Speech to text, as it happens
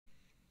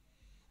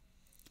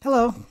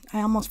Hello.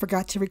 I almost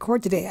forgot to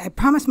record today. I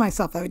promised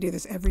myself I would do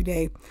this every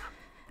day.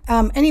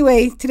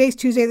 Anyway, today's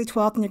Tuesday the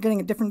 12th, and you're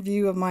getting a different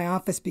view of my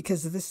office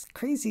because of this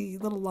crazy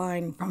little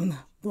line from the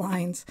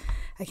blinds.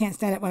 I can't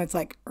stand it when it's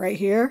like right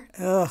here.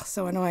 Ugh,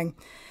 so annoying.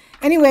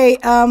 Anyway,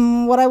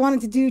 what I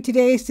wanted to do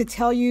today is to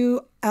tell you,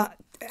 I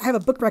have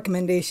a book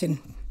recommendation.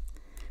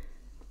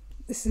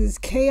 This is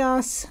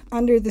Chaos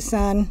Under the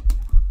Sun.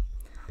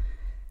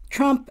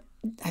 Trump,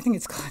 I think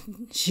it's called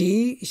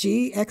Xi,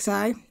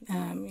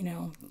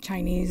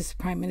 Chinese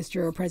prime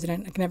minister or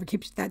president. I can never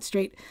keep that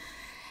straight.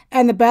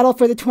 And The Battle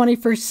for the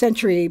 21st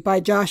Century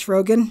by Josh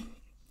Rogin.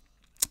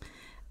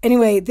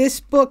 Anyway, this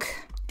book,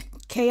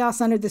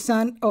 Chaos Under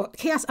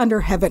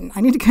Heaven.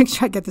 I need to make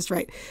sure I get this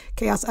right.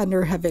 Chaos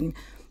Under Heaven.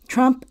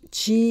 Trump,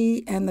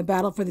 Xi, and The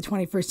Battle for the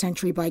 21st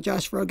Century by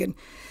Josh Rogin.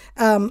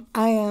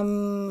 I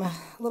am a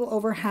little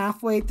over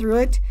halfway through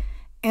it,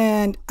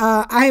 and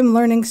I am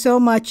learning so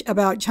much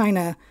about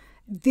China.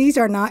 These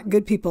are not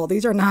good people.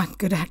 These are not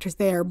good actors.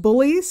 They are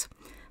bullies.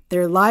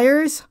 They're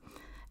liars.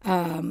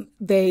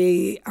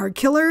 They are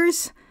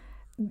killers.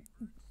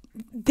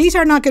 These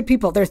are not good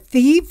people. They're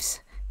thieves.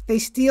 They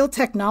steal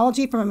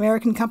technology from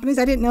American companies.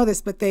 I didn't know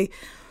this, but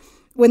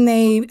when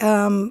they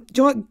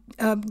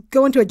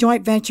go into a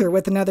joint venture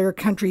with another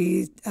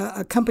country,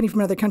 a company from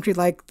another country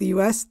like the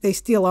U.S., they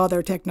steal all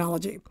their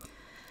technology.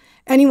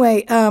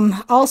 Anyway,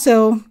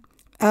 also,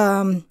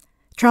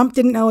 Trump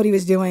didn't know what he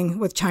was doing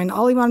with China.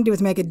 All he wanted to do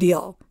was make a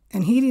deal,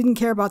 and he didn't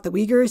care about the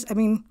Uyghurs. I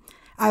mean,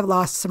 I've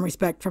lost some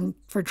respect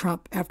for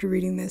Trump after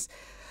reading this.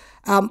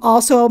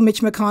 Also,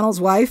 Mitch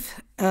McConnell's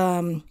wife,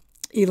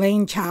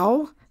 Elaine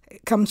Chao,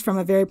 comes from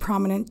a very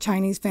prominent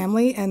Chinese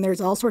family, and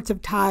there's all sorts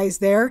of ties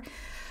there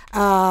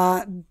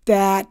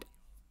that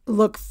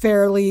look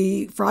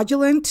fairly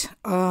fraudulent.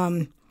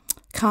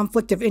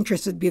 Conflict of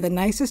interest would be the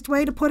nicest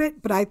way to put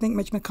it, but I think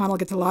Mitch McConnell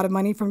gets a lot of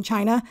money from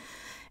China.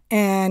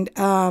 And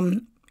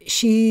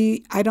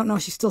I don't know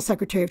if she's still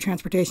Secretary of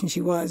Transportation.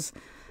 She was.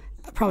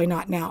 Probably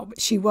not now, but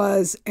she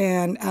was.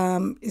 And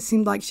it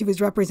seemed like she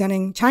was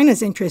representing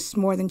China's interests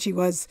more than she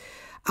was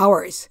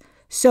ours.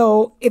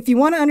 So if you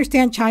want to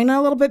understand China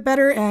a little bit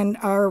better and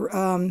our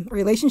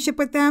relationship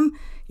with them,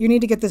 you need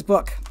to get this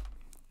book.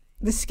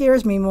 This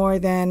scares me more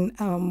than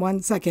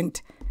 1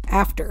 second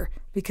after,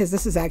 because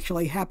this is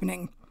actually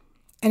happening.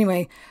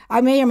 Anyway,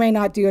 I may or may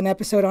not do an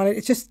episode on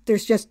it.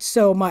 There's just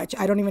so much.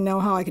 I don't even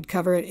know how I could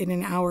cover it in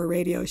an hour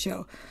radio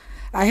show.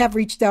 I have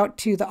reached out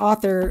to the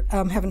author,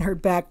 haven't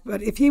heard back,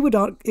 but if he would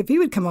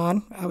come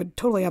on, I would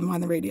totally have him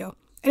on the radio.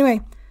 Anyway,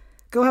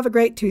 go have a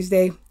great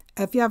Tuesday.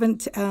 If you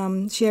haven't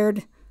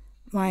shared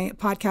my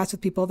podcast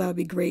with people, that would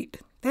be great.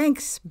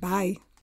 Thanks. Bye.